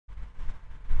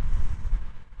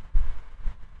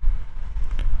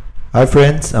Hi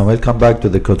friends, and welcome back to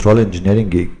the Control Engineering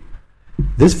Geek.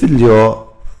 This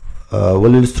video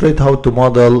will illustrate how to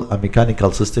model a mechanical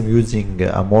system using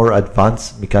a more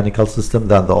advanced mechanical system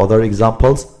than the other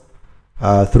examples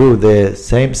through the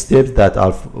same steps that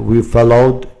we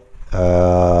followed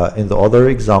in the other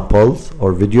examples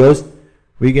or videos.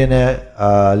 We're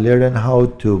gonna learn how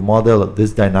to model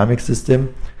this dynamic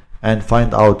system and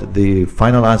find out the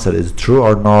final answer is true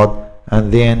or not, and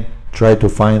then try to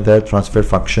find the transfer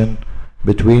function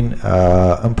between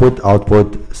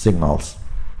input-output signals.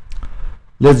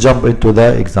 Let's jump into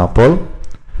the example.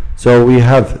 So we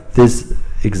have this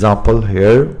example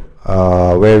here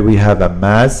where we have a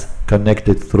mass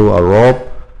connected through a rope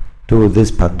to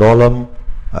this pendulum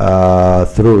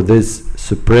through this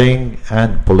spring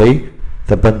and pulley.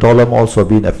 The pendulum also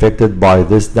being affected by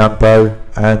this damper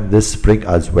and this spring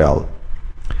as well.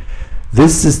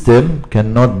 This system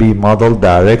cannot be modeled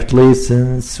directly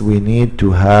since we need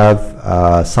to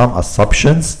have some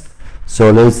assumptions.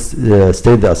 So let's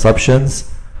state the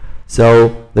assumptions.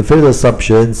 So the first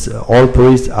assumptions, all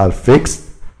pulleys are fixed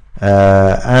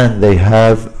and they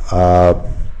have a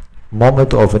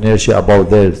moment of inertia about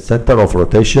their center of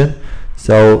rotation.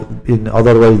 So in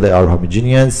other words, they are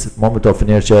homogeneous. Moment of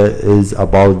inertia is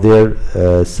about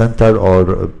their center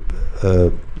or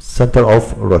center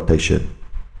of rotation.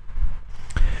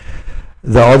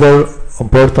 The other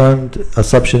important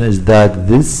assumption is that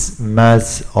this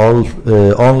mass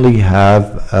only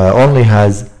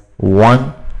has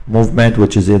one movement,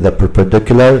 which is in the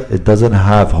perpendicular. It doesn't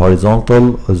have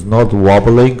horizontal, is not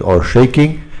wobbling or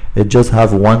shaking. It just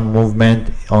have one movement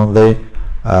on the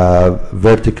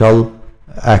vertical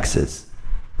axis.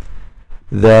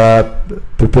 The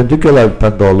perpendicular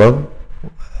pendulum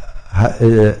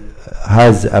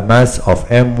has a mass of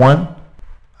m1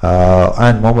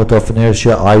 and moment of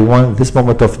inertia I1. This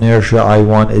moment of inertia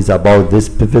I1 is about this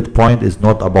pivot point, is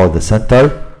not about the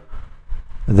center.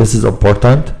 This is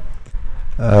important.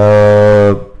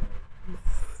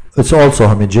 It's also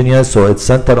homogeneous, so its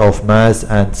center of mass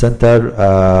and centroid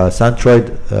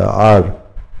are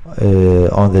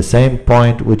on the same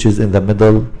point, which is in the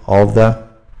middle of the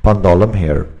pendulum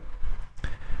here.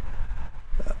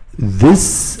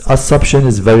 This assumption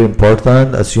is very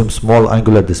important. Assume small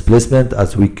angular displacement,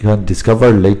 as we can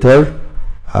discover later.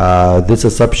 This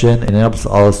assumption enables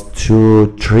us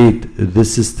to treat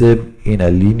this system in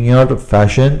a linear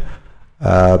fashion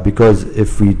because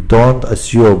if we don't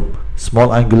assume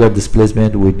small angular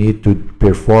displacement, we need to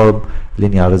perform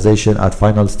linearization at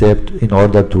final step in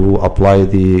order to apply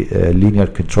the linear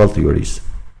control theories.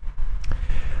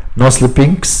 No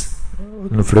slippings,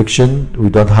 no friction. We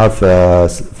don't have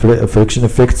friction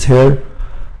effects here.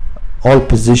 All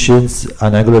positions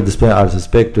and angular displacement are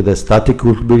respect to the static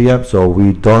equilibrium, so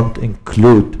we don't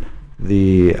include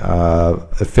the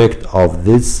effect of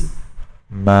this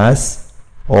mass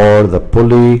or the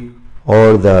pulley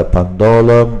or the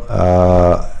pendulum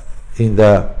in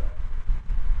the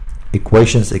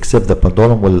equations, except the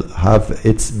pendulum will have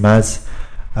its mass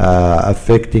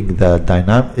affecting the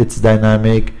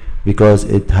dynamic because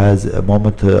it has a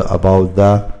moment about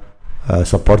the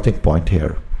supporting point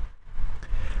here.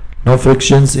 No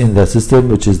frictions in the system,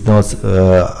 which is not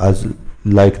as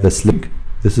like the sling.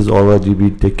 This is already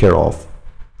been taken care of.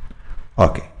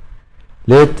 Okay,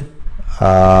 let's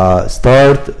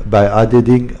start by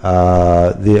adding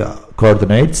the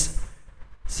coordinates.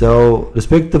 So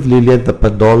respectively, let the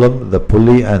pendulum, the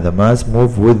pulley, and the mass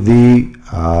move with the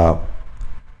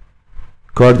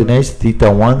coordinates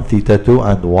θ1, θ2,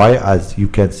 and y, as you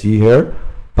can see here.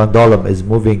 Pendulum is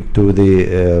moving to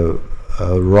the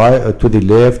right, to the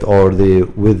left, or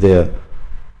with the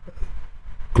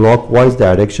clockwise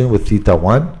direction with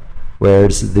θ1,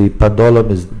 whereas the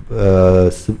pendulum is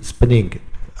spinning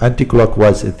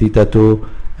anti-clockwise in θ2,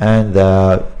 and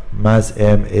the mass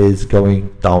m is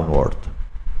going downward.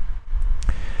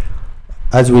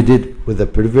 As we did with the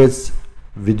previous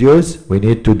videos, we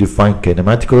need to define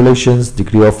kinematic relations,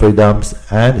 degree of freedoms,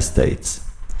 and states.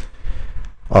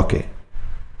 Okay,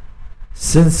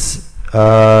 since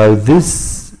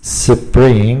this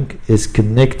spring is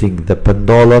connecting the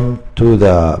pendulum to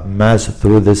the mass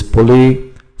through this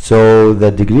pulley, so the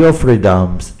degree of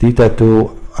freedoms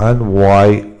θ2 and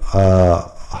y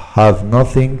have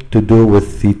nothing to do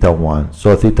with θ1.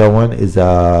 So θ1 is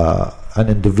an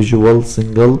individual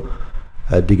single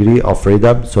degree of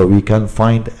freedom, so we can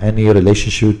find any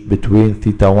relationship between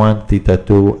θ1,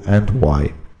 θ2, and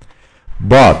y.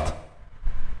 But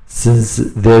since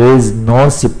there is no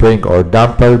spring or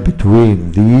damper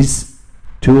between these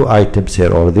two items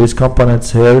here, or these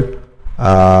components here,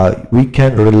 we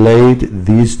can relate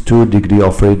these 2 degree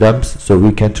of freedoms, so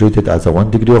we can treat it as a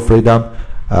 1 degree of freedom,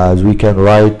 as we can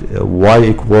write y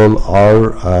equal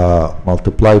r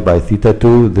multiplied by theta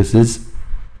 2. This is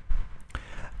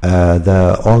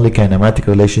the only kinematic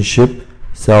relationship.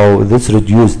 So this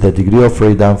reduced the degree of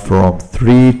freedom from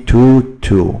 3 to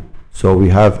 2. So we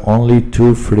have only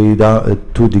 2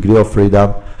 degree of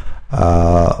freedom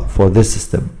for this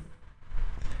system.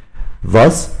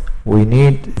 Thus, we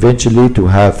need eventually to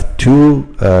have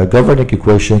 2 governing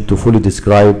equations to fully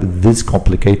describe this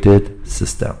complicated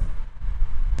system.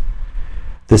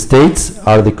 The states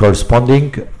are the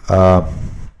corresponding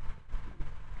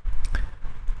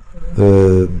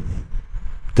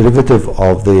derivative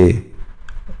of the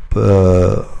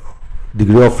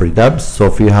degree of freedom. So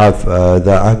if we have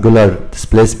the angular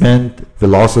displacement,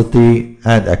 velocity,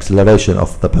 and acceleration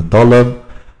of the pendulum,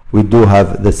 we do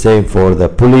have the same for the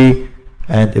pulley.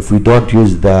 And if we don't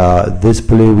use this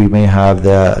pulley, we may have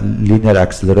the linear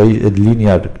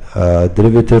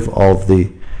derivative of the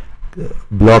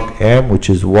block M, which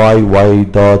is y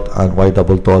dot and y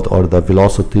double dot, or the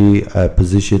velocity,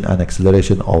 position, and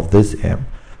acceleration of this M.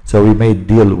 So we may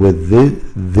deal with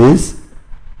this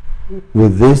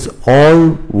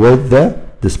all with the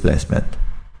displacement.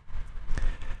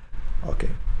 Okay,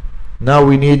 now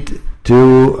we need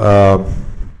to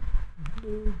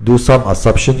do some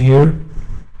assumption here.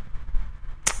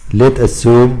 Let's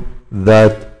assume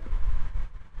that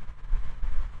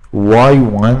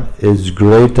y1 is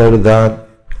greater than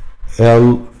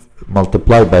L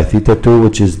multiplied by theta 2,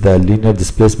 which is the linear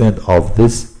displacement of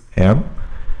this M.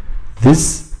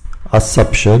 This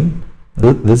assumption,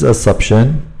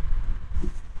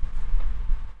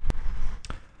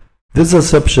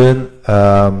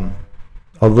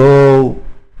 although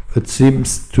it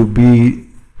seems to be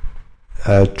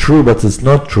true, but it's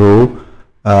not true.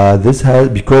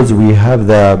 Because we have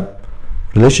the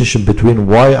relationship between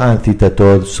y and theta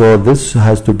 2, so this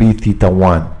has to be theta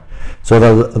 1. So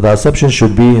the assumption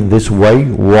should be in this way: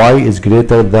 y is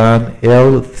greater than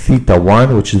L theta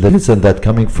 1, which is the lesson that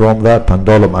coming from the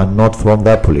pendulum and not from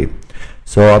the pulley.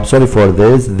 So I'm sorry for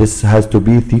this. This has to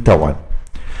be theta 1.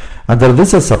 Under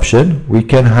this assumption, we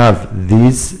can have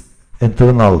these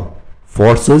internal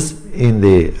forces in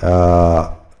the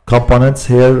components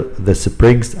here, the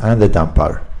springs and the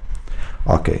damper.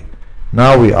 Okay,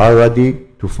 now we are ready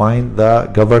to find the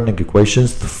governing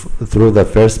equations through the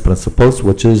first principles,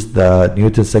 which is the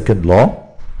Newton's second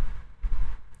law.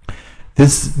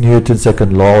 This Newton's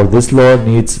second law, or this law,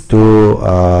 needs to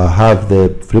have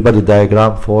the free body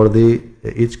diagram for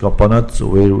each component,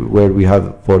 where we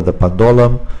have for the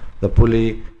pendulum, the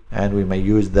pulley, and we may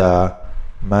use the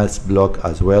mass block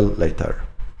as well later.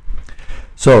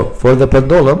 So for the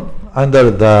pendulum,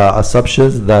 under the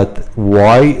assumptions that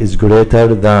y is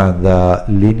greater than the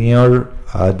linear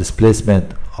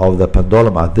displacement of the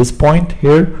pendulum at this point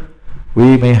here,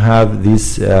 we may have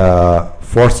these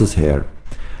forces here.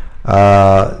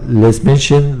 Let's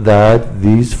mention that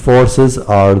these forces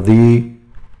are the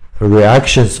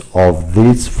reactions of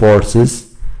these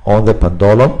forces on the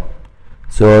pendulum.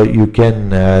 So you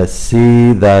can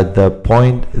see that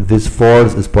this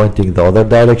force is pointing the other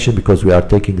direction because we are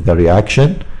taking the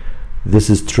reaction. This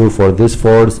is true for this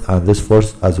force and this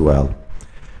force as well.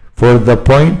 For the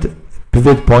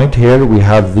pivot point here, we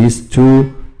have these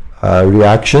 2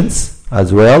 reactions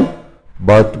as well,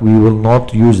 but we will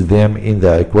not use them in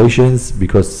the equations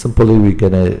because simply we're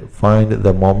gonna find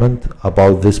the moment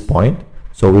about this point,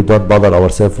 so we don't bother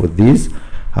ourselves with these.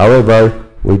 However,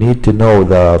 we need to know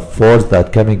the force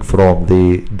that coming from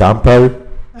the damper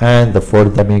and the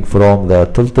force coming from the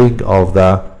tilting of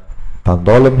the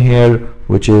pendulum here,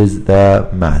 which is the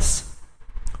mass.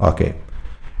 Okay,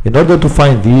 in order to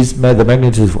find the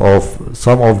magnitude of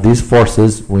some of these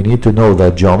forces, we need to know the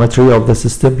geometry of the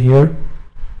system here.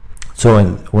 So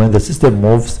when the system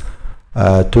moves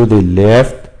to the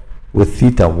left with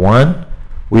theta 1,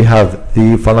 we have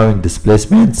the following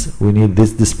displacements. We need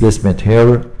this displacement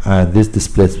here and this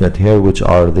displacement here, which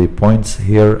are the points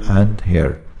here and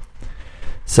here.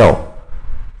 So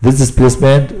this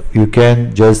displacement, you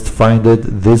can just find it,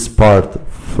 this part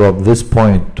from this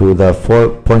point to the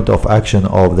point of action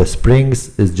of the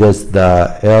springs is just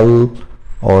the L,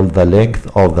 or the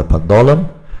length of the pendulum,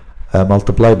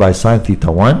 multiplied by sine theta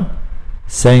 1.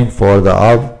 Same for the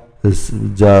up, is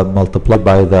multiplied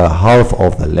by the half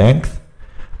of the length.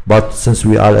 But since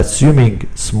we are assuming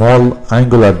small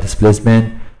angular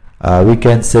displacement, we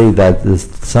can say that this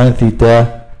sine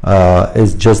theta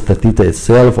is just the theta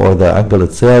itself, or the angle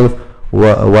itself,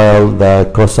 while the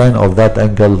cosine of that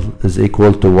angle is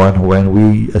equal to 1 when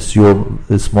we assume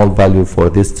a small value for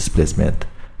this displacement.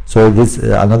 So this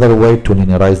is another way to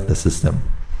linearize the system.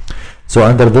 So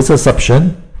under this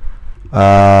assumption,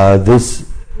 this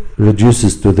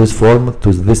reduces to this form,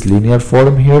 to this linear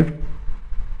form here.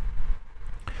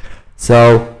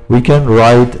 So we can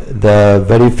write the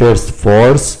very first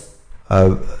force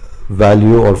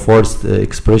value or force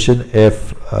expression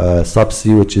F sub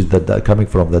C, which is coming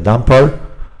from the damper.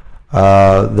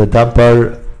 The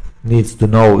damper needs to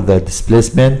know the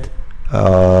displacement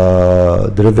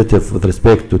derivative with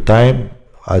respect to time,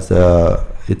 as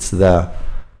it's the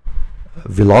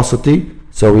velocity.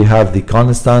 So we have the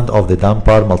constant of the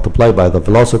damper multiplied by the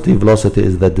velocity. Velocity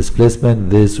is the displacement,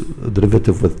 this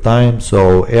derivative with time.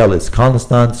 So L is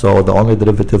constant, so the only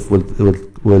derivative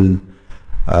will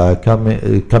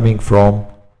coming from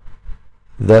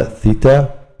the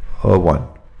theta 1.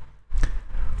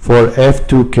 For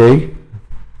F2K,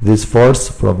 this force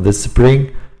from this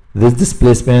spring, this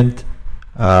displacement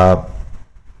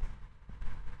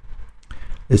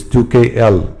is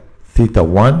 2KL theta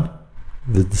 1,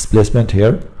 the displacement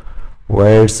here,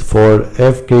 whereas for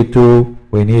FK2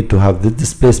 we need to have the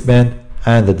displacement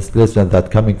and the displacement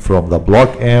that coming from the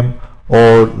block M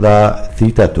or the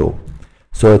theta 2.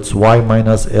 So it's y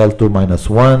minus L2 minus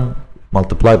 1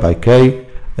 multiplied by K.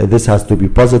 This has to be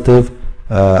positive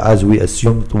as we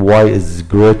assumed y is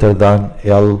greater than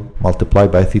L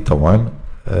multiplied by theta 1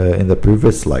 in the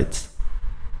previous slides.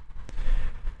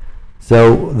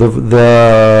 So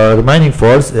the remaining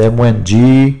force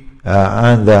M1G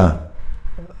and the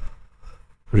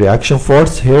reaction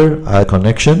force here are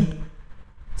connection.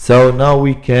 So now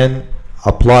we can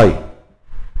apply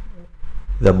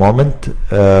the moment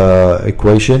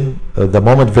equation, the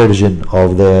moment version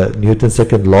of the Newton's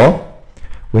second law.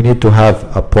 We need to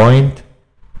have a point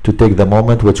to take the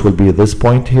moment, which will be this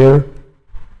point here,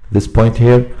 this point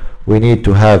here. We need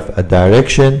to have a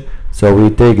direction, so we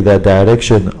take the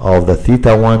direction of the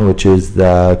theta 1, which is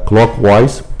the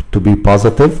clockwise, to be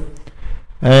positive,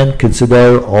 and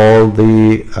consider all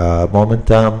the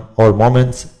momentum or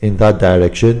moments in that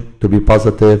direction to be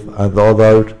positive, and the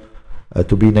other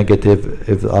to be negative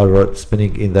if they are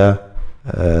spinning in the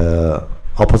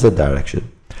opposite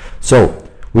direction. So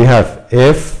we have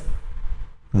F,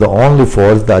 the only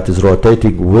force that is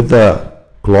rotating with the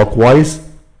clockwise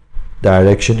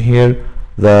direction here,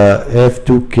 the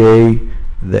F2K,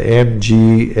 the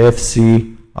MG,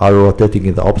 FC are rotating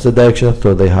in the opposite direction,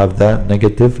 so they have the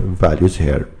negative values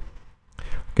here.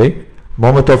 Okay,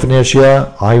 moment of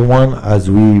inertia I1, as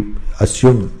we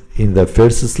assumed in the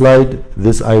first slide,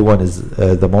 this I1 is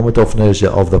the moment of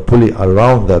inertia of the pulley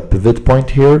around the pivot point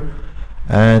here,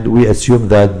 and we assume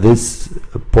that this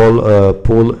pull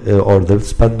or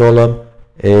this pendulum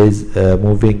is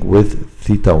moving with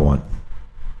theta 1.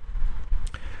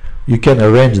 You can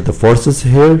arrange the forces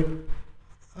here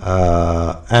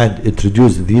and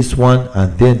introduce this one,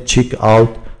 and then check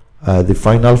out the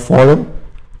final form.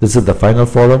 This is the final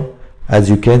form. As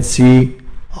you can see,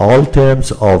 all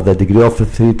terms of the degree of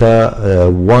theta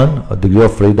 1, or degree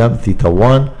of freedom theta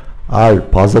 1, are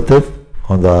positive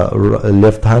on the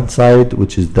left hand side,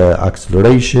 which is the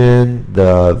acceleration,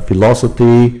 the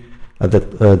velocity,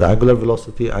 the angular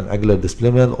velocity and angular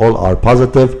displacement, all are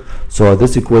positive. So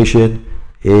this equation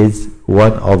is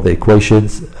one of the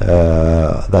equations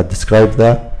that describe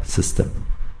the system.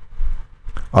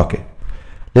 Okay,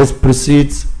 let's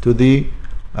proceed to the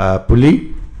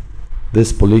pulley.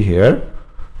 This pulley here.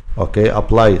 Okay,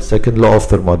 apply second law of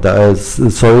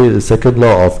second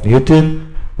law of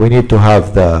Newton. We need to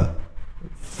have the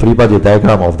free body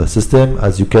diagram of the system.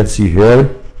 As you can see here,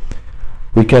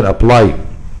 we can apply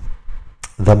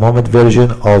the moment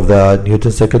version of the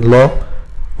Newton's second law.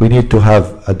 We need to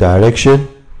have a direction.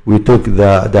 We took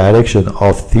the direction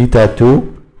of theta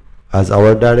 2 as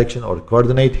our direction or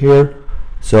coordinate here.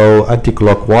 So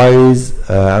anti-clockwise,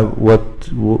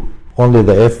 only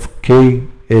the FK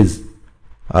is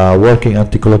working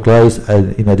anti-clockwise,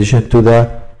 in addition to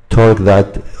the torque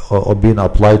that being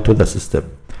applied to the system.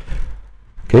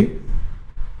 Okay.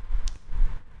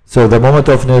 So the moment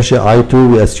of inertia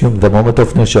I2, we assume the moment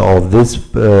of inertia of this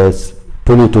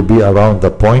pulley to be around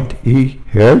the point E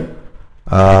here.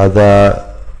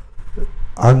 The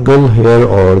angle here,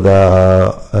 or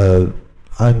the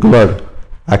angular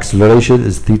acceleration,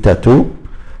 is theta 2.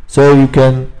 So you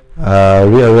can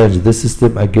rearrange the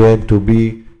system again to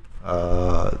be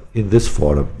in this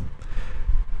form.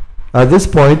 At this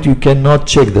point you cannot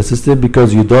check the system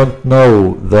because you don't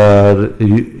know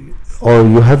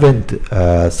you haven't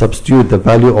substitute the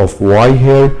value of y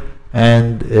here,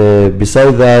 and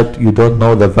beside that you don't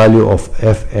know the value of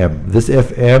Fm. This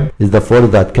Fm is the force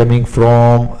that coming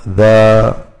from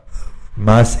the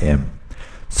mass m.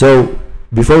 So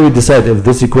before we decide if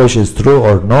this equation is true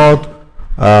or not,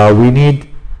 we need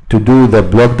to do the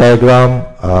block diagram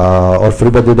or free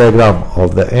body diagram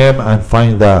of the M and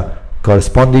find the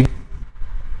corresponding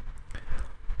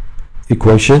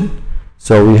equation.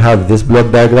 So we have this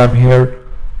block diagram here,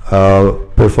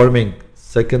 performing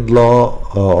second law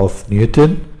of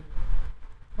Newton.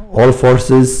 All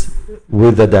forces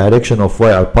with the direction of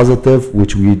y are positive,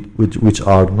 which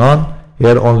are none.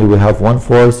 Here only we have one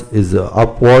force is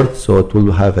upward, so it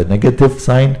will have a negative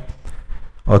sign.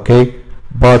 Okay,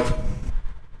 but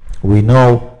we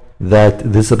know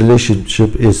that this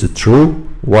relationship is true,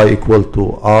 y equal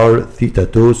to r theta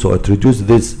 2, so introduce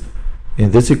this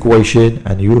in this equation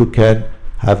and you can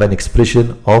have an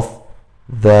expression of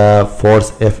the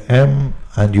force Fm,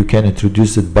 and you can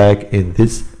introduce it back in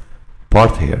this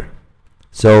part here.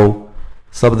 So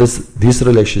these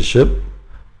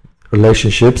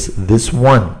relationships, this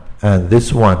one and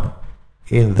this one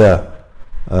in the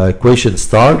equation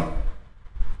star,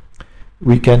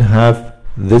 we can have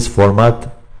this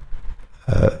format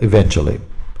eventually.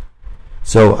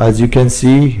 So as you can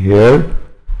see here,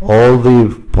 all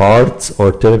the parts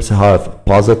or terms have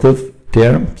positive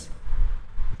terms.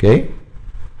 Okay,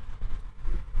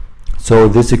 so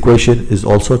this equation is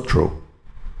also true.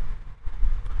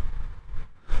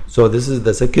 So this is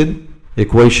the second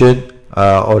equation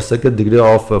or second degree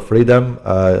of freedom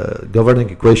governing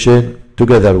equation,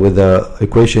 together with the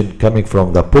equation coming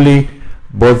from the pulley,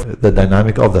 both the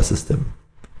dynamic of the system.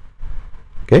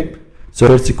 Okay, so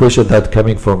first equation that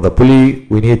coming from the pulley,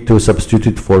 we need to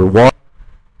substitute for y.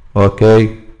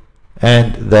 Okay,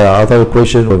 and the other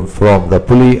equation from the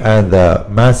pulley and the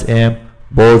mass M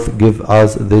both give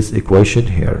us this equation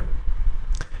here.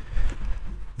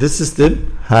 This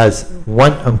system has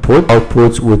one input,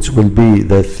 outputs, which will be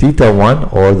the theta 1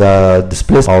 or the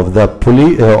displacement of the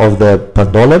pulley of the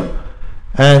pendulum,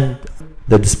 and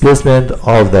the displacement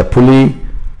of the pulley,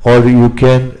 or you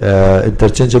can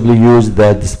interchangeably use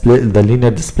the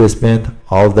linear displacement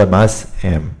of the mass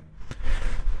M.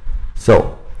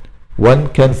 So one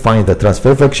can find the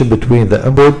transfer function between the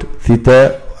input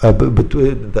theta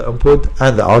between the input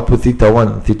and the output theta 1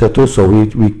 and theta 2. So we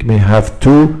may have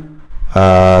two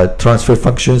transfer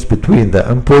functions between the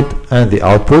input and the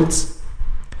outputs.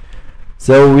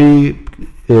 So we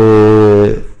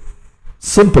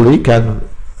simply can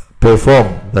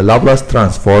perform the Laplace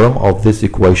transform of this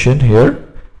equation here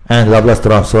and Laplace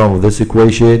transform of this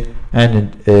equation,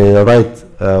 and write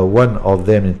one of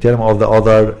them in terms of the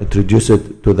other, introduce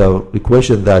it to the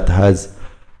equation that has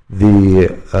the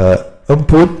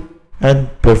input, and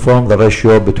perform the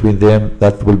ratio between them.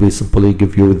 That will be simply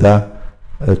give you the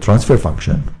transfer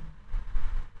function.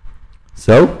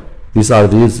 So these are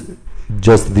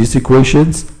just these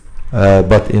equations,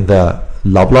 but in the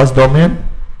Laplace domain.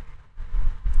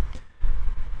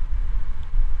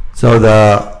 So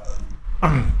the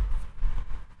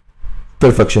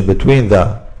perfection between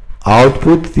the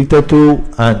output theta 2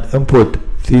 and input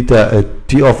theta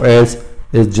t of s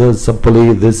is just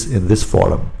simply this in this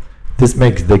form. This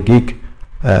makes the geek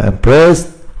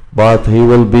impressed, but he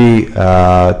will be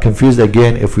confused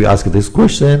again if we ask this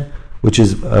question, which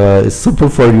is simple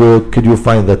for you. Could you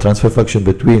find the transfer function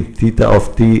between theta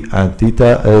of t and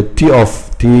theta t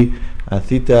of t and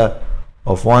theta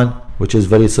of 1, which is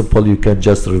very simple. You can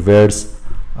just reverse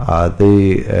what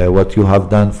I have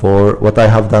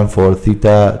done for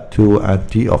theta 2 and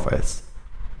t of s.